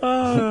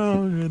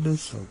 Oh,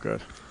 goodness. So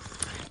good.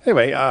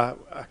 Anyway,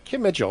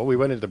 Kim Mitchell, we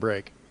went into the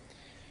break,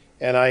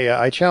 and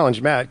I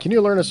challenged Matt, can you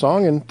learn a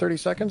song in 30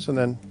 seconds and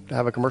then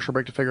have a commercial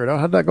break to figure it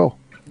out? How'd that go?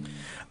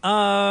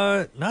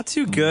 Not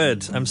too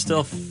good. I'm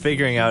still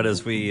figuring out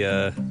as we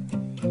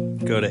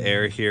go to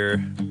air here.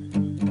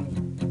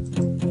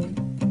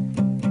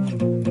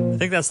 I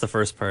think that's the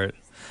first part.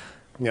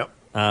 Yep.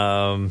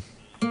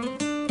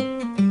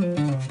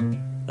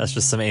 That's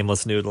just some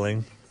aimless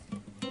noodling.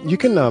 You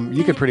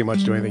can pretty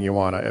much do anything you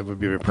want. I would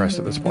be impressed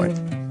at this point.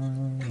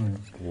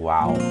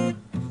 Wow.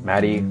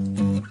 Maddie.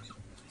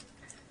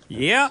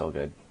 Yeah. So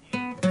good.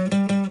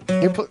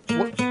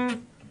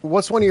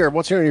 What's one of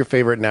your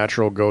favorite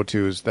natural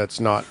go-tos that's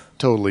not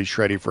totally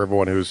shreddy for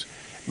everyone who's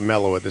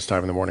mellow at this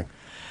time in the morning?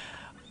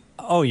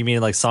 Oh, you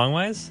mean like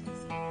song-wise?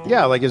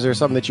 Yeah, is there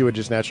something that you would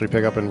just naturally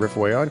pick up and riff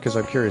away on? Because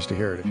I'm curious to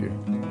hear it if you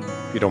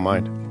don't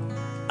mind.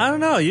 I don't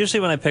know.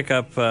 Usually when I pick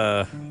up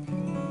an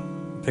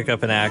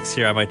axe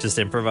here, I might just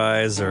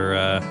improvise, or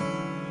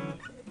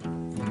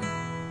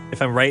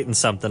if I'm writing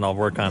something, I'll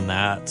work on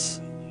that.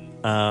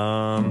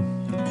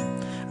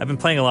 I've been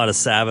playing a lot of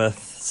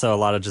Sabbath, so a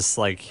lot of just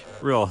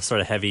real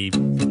sort of heavy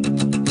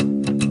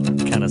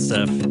kind of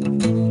stuff.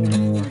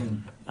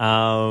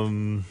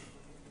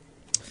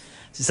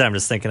 I'm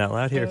just thinking out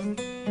loud here.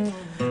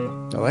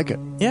 I like it.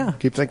 Yeah.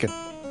 Keep thinking.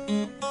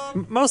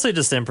 Mostly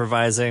just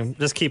improvising,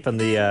 just keeping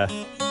the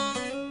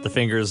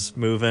fingers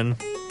moving.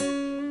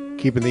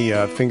 Keeping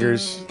the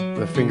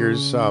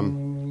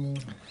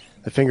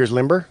fingers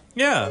limber?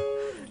 Yeah.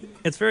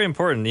 It's very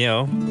important,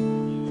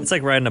 It's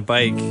like riding a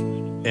bike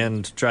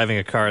and driving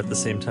a car at the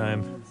same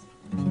time.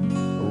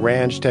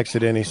 Ranch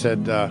texted in. He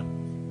said,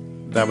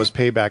 that was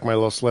payback. My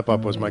little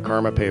slip-up was my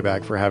karma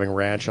payback for having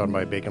ranch on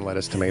my bacon,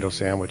 lettuce, tomato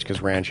sandwich,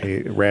 because ranch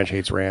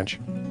hates ranch.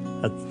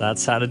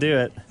 That's how to do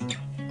it.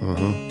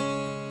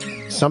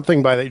 Mm-hmm.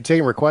 Something by you're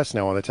taking requests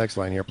now on the text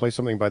line here. Play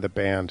something by the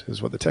band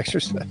is what the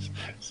texter says.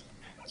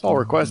 It's all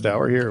request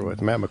hour here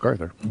with Matt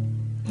MacArthur.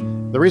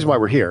 The reason why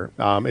we're here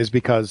is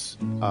because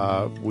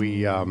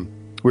we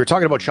were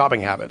talking about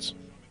shopping habits.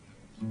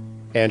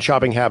 And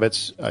shopping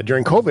habits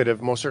during COVID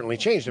have most certainly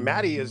changed. And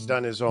Matty has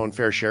done his own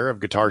fair share of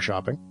guitar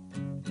shopping.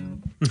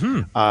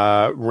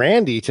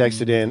 Randy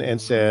texted in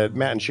and said,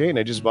 Matt and Shane,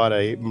 I just bought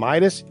a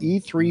Midas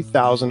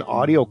E3000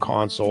 audio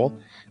console.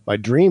 My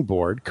dream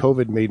board.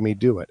 COVID made me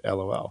do it.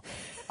 LOL.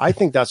 I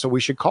think that's what we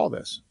should call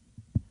this.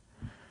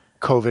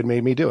 COVID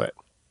made me do it.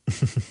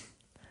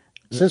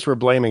 Since we're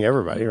blaming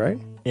everybody, right?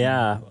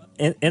 Yeah.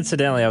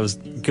 Incidentally, I was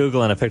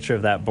Googling a picture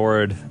of that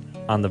board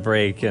on the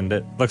break, and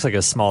it looks like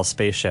a small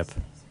spaceship.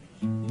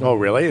 Oh,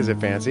 really? Is it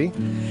fancy?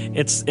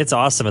 It's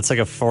awesome. It's like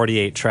a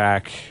 48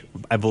 track,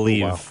 I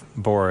believe,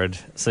 board.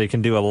 So you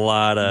can do a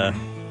lot of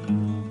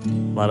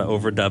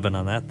overdubbing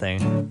on that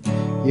thing.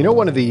 You know,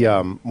 one of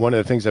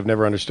the things I've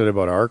never understood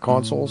about our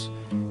consoles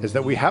is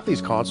that we have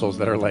these consoles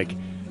that are like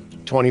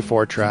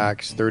 24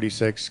 tracks,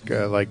 36,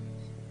 like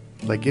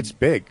it's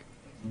big,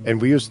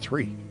 and we use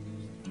 3.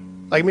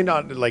 Like, I mean,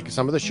 not like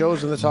some of the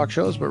shows and the talk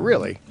shows, but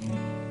really,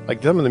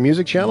 like some of the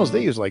music channels,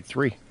 they use like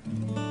 3.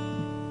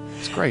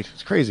 It's great.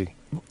 It's crazy.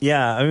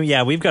 Yeah, I mean,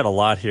 yeah, we've got a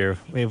lot here.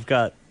 We've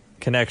got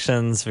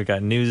connections, we've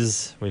got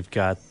news, we've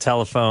got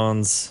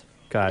telephones,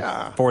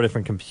 got 4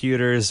 different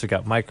computers, we've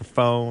got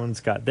microphones,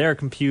 got their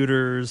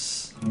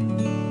computers,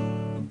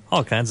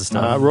 all kinds of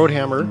stuff.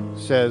 Roadhammer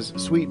says,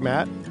 sweet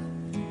Matt,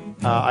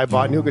 I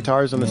bought new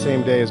guitars on the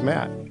same day as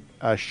Matt.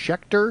 A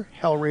Schecter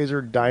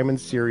Hellraiser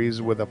Diamond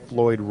Series with a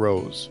Floyd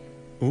Rose.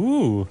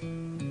 Ooh. I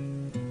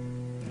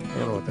don't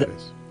know what that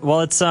is.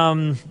 Well,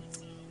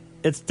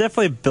 it's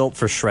definitely built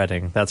for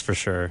shredding, that's for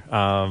sure.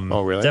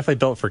 Oh, really? Definitely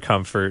built for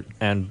comfort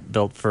and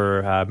built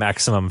for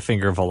maximum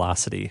finger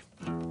velocity.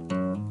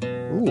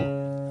 Ooh.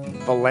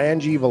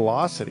 Phalange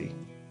Velocity.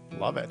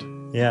 Love it.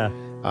 Yeah.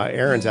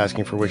 Aaron's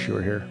asking for Wish You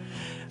Were Here.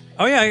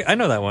 Oh, yeah, I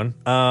know that one.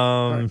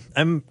 Right.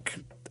 I'm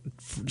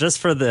just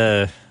for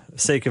the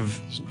sake of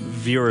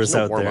viewers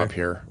out there, up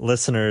here.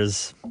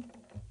 Listeners.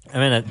 I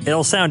mean,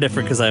 it'll sound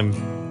different because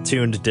I'm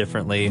tuned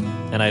differently,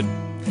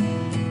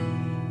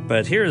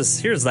 but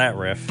here's that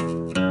riff.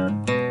 Hold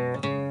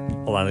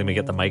on, let me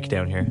get the mic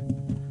down here.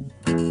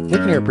 You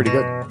can hear it pretty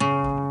good.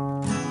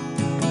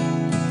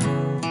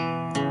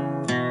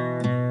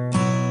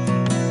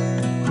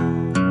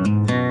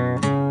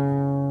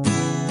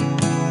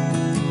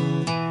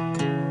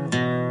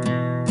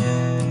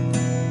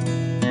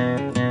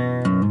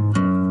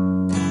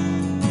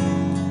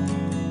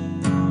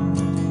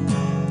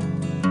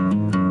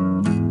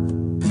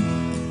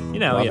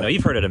 You know,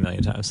 you've heard it a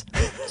million times.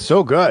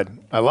 So good.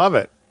 I love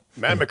it.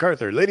 Matt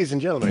MacArthur, ladies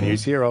and gentlemen,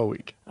 he's here all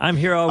week. I'm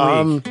here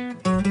all week.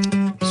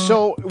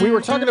 So we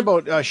were talking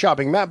about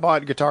shopping. Matt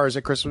bought guitars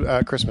at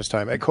Christmas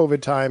time, at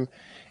COVID time,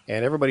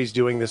 and everybody's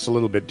doing this a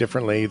little bit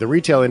differently. The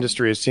retail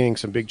industry is seeing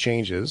some big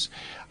changes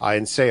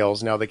in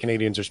sales now that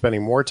Canadians are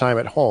spending more time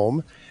at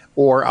home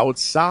or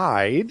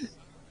outside,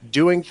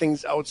 doing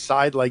things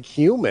outside like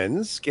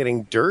humans,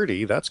 getting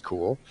dirty. That's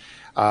cool.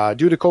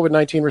 Due to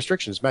COVID-19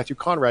 restrictions, Matthew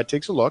Conrad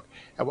takes a look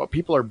at what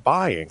people are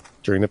buying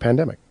during the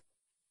pandemic.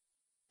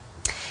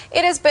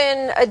 It has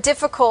been a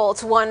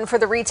difficult one for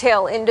the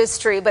retail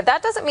industry, but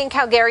that doesn't mean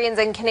Calgarians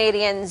and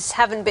Canadians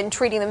haven't been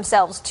treating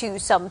themselves to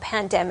some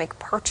pandemic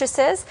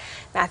purchases.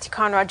 Matthew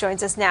Conrad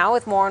joins us now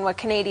with more on what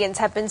Canadians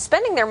have been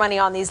spending their money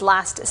on these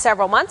last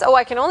several months. Oh,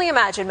 I can only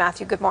imagine,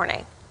 Matthew. Good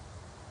morning.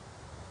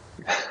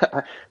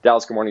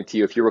 Dallas, good morning to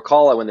you. If you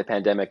recall, when the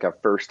pandemic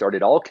first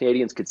started, all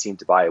Canadians could seem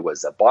to buy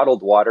was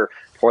bottled water,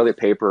 toilet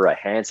paper,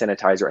 hand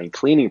sanitizer, and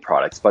cleaning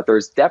products. But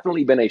there's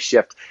definitely been a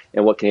shift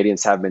in what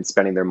Canadians have been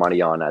spending their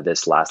money on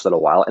this last little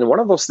while. And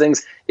one of those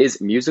things is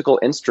musical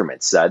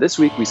instruments. This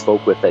week, we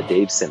spoke with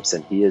Dave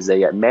Simpson. He is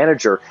a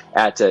manager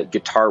at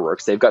Guitar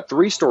Works. They've got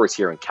 3 stores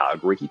here in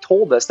Calgary. He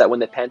told us that when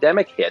the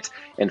pandemic hit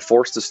and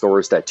forced the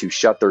stores to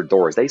shut their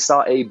doors, they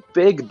saw a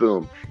big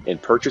boom in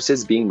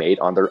purchases being made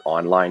on their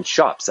online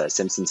shops.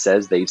 Simpson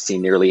says they've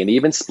seen nearly an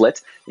even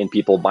split in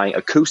people buying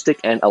acoustic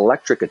and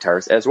electric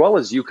guitars as well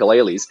as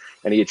ukuleles,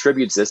 and he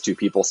attributes this to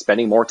people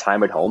spending more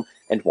time at home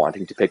and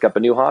wanting to pick up a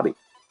new hobby.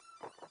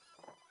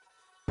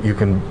 You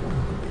can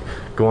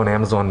go on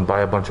Amazon and buy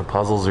a bunch of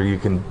puzzles, or you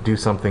can do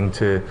something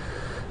to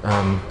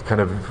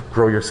kind of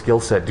grow your skill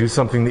set, do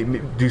something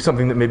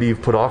that maybe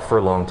you've put off for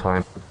a long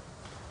time.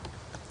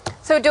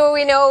 So do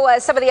we know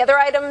some of the other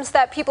items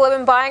that people have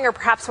been buying, or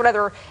perhaps what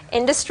other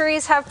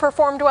industries have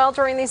performed well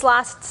during these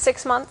last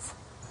 6 months?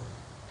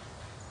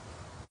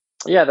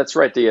 Yeah, that's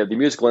right. The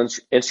musical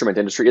instrument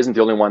industry isn't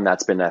the only one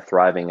that's been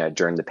thriving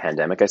during the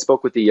pandemic. I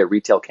spoke with the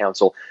Retail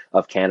Council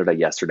of Canada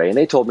yesterday, and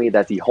they told me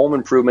that the home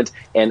improvement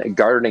and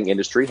gardening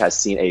industry has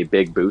seen a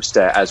big boost,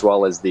 as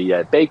well as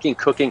the baking,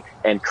 cooking,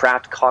 and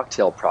craft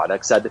cocktail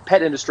products. The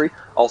pet industry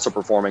also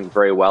performing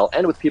very well,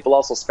 and with people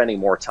also spending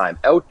more time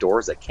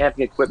outdoors,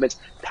 camping equipment,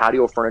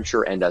 patio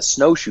furniture, and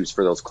snowshoes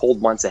for those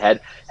cold months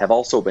ahead have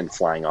also been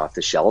flying off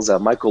the shelves.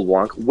 Michael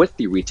Wonk with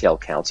the Retail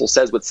Council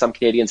says with some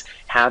Canadians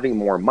having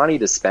more money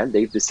to spend,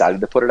 they've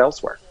decided to put it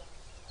elsewhere.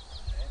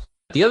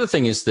 The other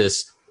thing is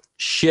this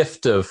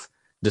shift of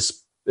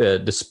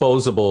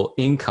disposable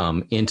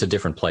income into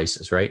different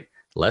places, right?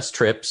 Less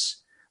trips,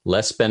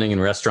 less spending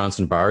in restaurants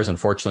and bars,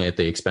 unfortunately at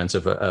the expense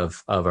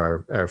of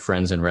our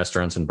friends in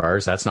restaurants and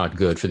bars. That's not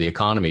good for the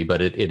economy,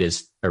 but it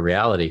is a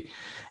reality.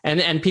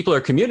 and people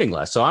are commuting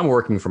less. So I'm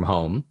working from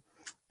home.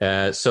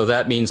 So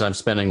that means I'm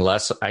spending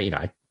less.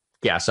 I've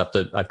gassed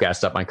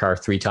up my car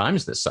 3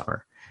 times this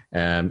summer.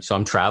 So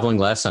I'm traveling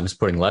less. I'm just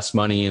putting less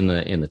money in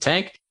the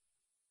tank.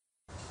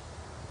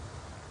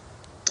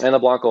 And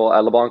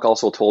LeBlanc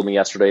also told me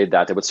yesterday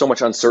that with so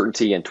much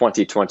uncertainty in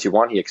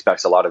 2021, he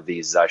expects a lot of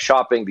these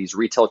shopping, these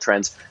retail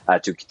trends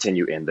to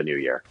continue in the new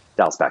year.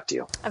 Dallas, back to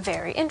you.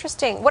 Very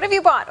interesting. What have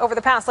you bought over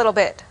the past little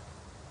bit?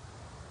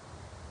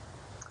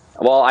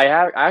 Well, I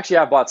actually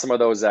have bought some of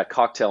those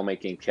cocktail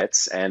making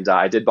kits, and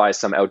I did buy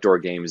some outdoor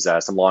games,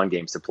 some lawn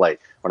games to play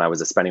when I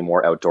was spending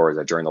more outdoors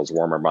during those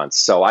warmer months.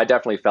 So I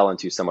definitely fell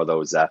into some of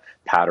those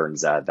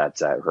patterns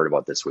that I heard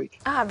about this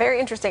week. Very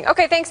interesting.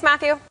 Okay, thanks,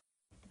 Matthew.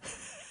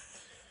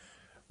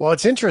 Well,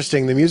 it's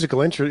interesting, the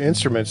musical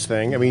instruments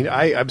thing. I mean,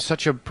 I'm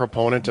such a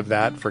proponent of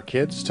that for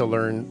kids to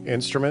learn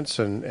instruments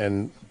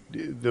and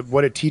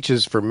what it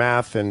teaches for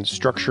math and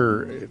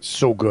structure. It's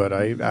so good.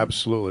 I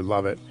absolutely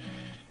love it.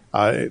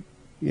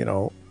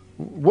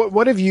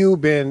 What have you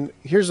been,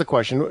 here's the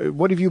question,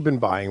 what have you been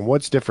buying?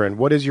 What's different?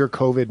 What has your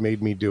COVID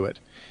made me do it?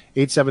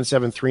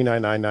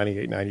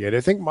 877-399-9898.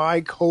 I think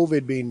my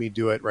COVID made me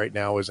do it right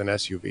now is an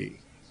SUV.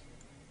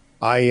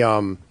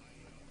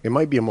 It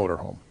might be a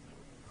motorhome.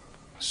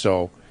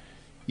 So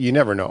you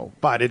never know.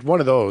 But it's one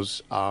of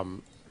those, I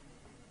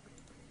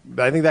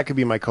think that could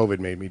be my COVID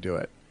made me do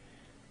it.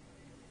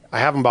 I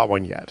haven't bought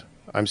one yet.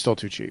 I'm still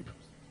too cheap.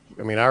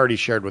 I mean, I already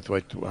shared with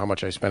how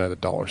much I spent at the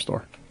dollar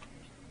store.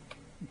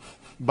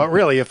 But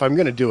really, if I'm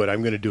going to do it,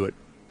 I'm going to do it.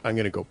 I'm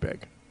going to go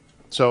big.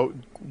 So,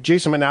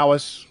 Jason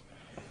Manalis,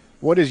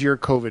 what is your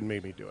COVID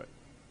made me do it?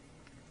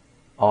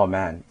 Oh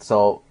man,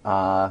 so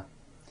I'm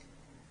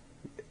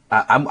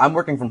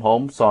working from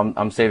home, so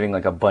I'm saving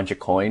like a bunch of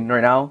coin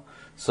right now.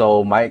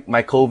 So my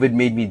COVID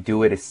made me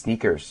do it is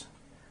sneakers.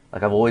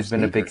 Like I've always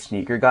been a big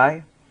sneaker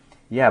guy.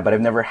 Yeah, but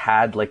I've never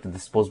had like the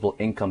disposable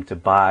income to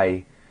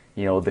buy,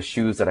 the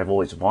shoes that I've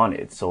always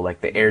wanted. So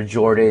like the Air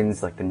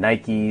Jordans, like the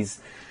Nikes.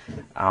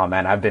 Oh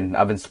man, I've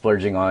been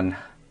splurging on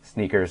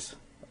sneakers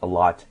a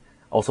lot.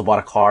 Also bought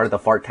a car, the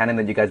fart cannon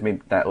that you guys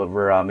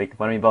were making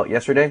fun of me about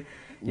yesterday.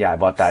 Yeah, I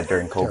bought that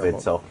during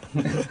COVID. So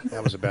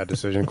that was a bad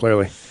decision,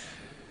 clearly.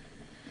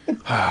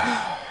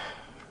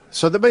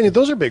 So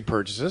those are big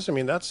purchases. I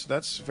mean, that's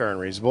fair and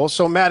reasonable.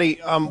 So Maddie,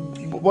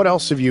 what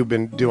else have you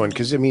been doing?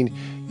 Because I mean,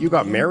 you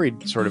got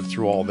married sort of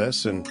through all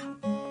this, and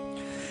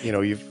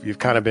you've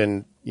kind of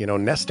been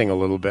nesting a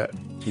little bit,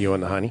 you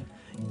and the honey.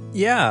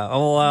 Yeah.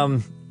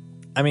 Well,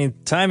 I mean,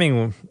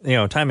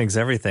 timing's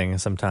everything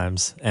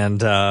sometimes, and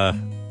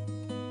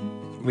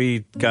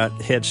we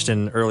got hitched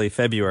in early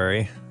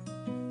February,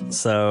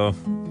 so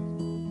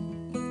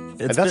and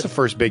that's the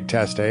first big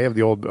test, of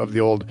the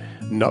old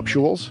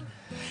nuptials.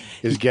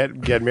 Is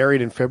get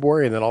married in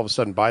February, and then all of a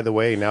sudden, by the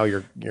way, now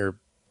you're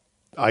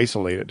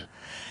isolated.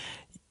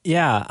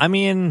 Yeah, I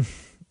mean,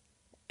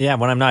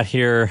 when I'm not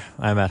here,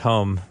 I'm at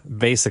home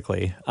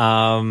basically.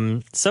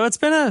 So it's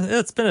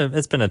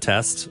been a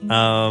test. Sorry,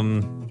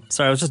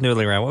 I was just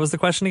noodling around. What was the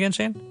question again,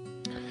 Shane?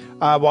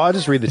 Well, I'll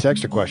just read the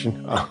texter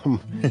question.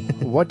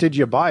 What did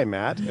you buy,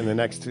 Matt? And the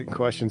next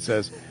question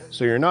says,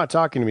 so you're not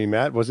talking to me,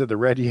 Matt. Was it the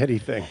Red Yeti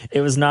thing?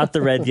 It was not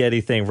the Red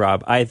Yeti thing,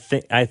 Rob. I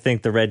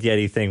think the Red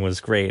Yeti thing was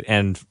great.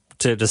 And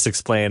to just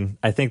explain,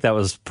 I think that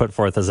was put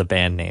forth as a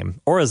band name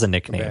or as a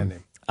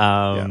nickname.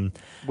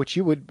 Which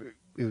it would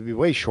be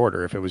way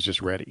shorter if it was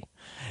just Reddy.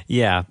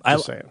 Yeah,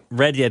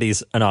 Red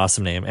Yeti's an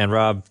awesome name, and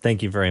Rob,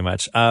 thank you very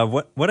much.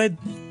 What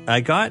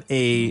I got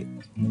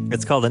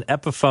it's called an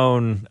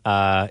Epiphone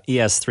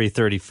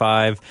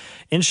ES335.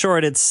 In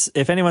short,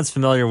 if anyone's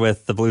familiar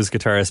with the blues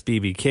guitarist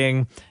B.B.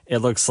 King, it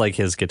looks like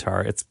his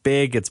guitar. It's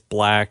big, it's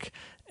black,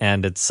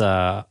 and it's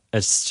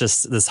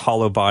just this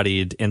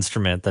hollow-bodied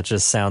instrument that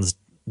just sounds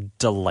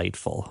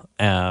delightful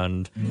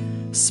and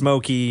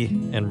smoky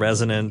and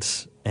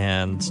resonant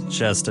and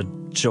just a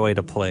joy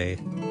to play.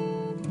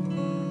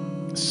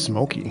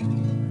 Smoky.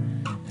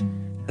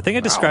 I think I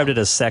described it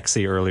as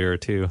sexy earlier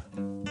too.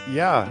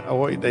 Yeah,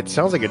 it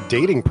sounds like a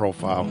dating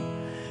profile.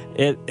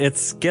 It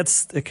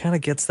kind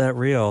of gets that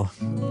real.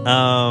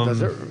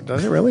 Does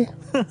it really?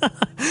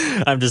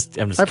 I'm just.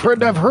 I've heard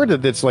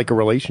that it's like a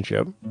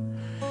relationship.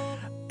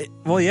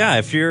 Well,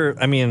 yeah.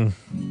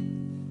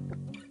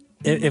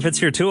 If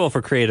it's your tool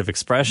for creative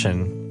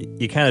expression,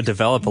 you kind of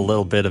develop a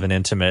little bit of an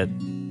intimate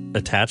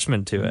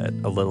attachment to it,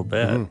 a little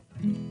bit.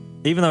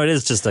 Mm-hmm. Even though it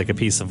is just like a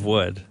piece of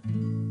wood.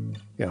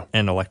 Yeah.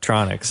 And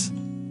electronics.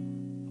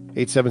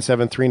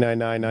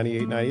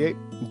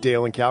 877-399-9898.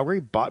 Dale in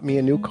Calgary bought me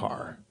a new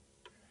car.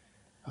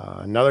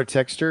 Another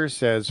texter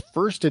says,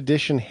 first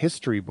edition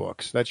history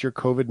books. That's your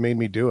COVID made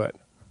me do it.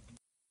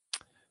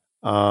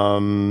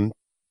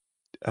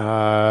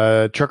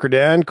 Trucker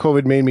Dan,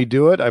 COVID made me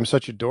do it. I'm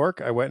such a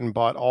dork. I went and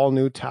bought all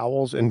new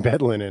towels and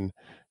bed linen.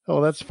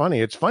 Oh, that's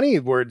funny. It's funny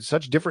we're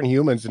such different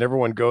humans and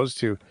everyone goes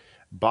to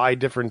buy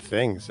different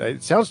things.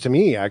 It sounds to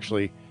me,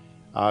 actually,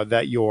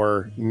 that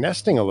you're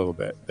nesting a little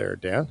bit there,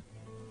 Dan.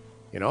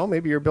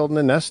 Maybe you're building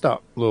a nest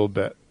up a little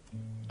bit.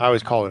 I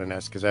always call it a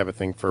nest because I have a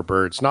thing for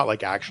birds. Not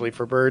like actually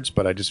for birds,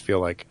 but I just feel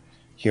like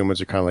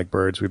humans are kind of like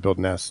birds. We build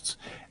nests.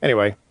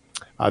 Anyway,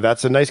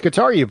 that's a nice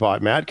guitar you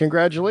bought, Matt.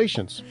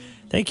 Congratulations.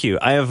 Thank you.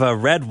 I have a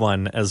red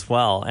one as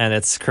well, and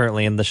it's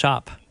currently in the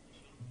shop.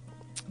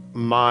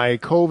 My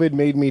COVID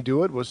made me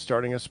do it was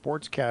starting a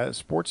sports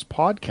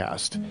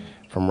podcast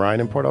from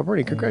Ryan in Port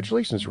Alberta.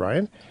 Congratulations,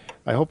 Ryan.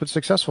 I hope it's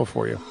successful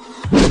for you.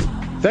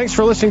 Thanks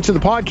for listening to the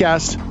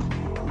podcast.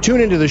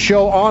 Tune into the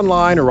show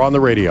online or on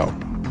the radio.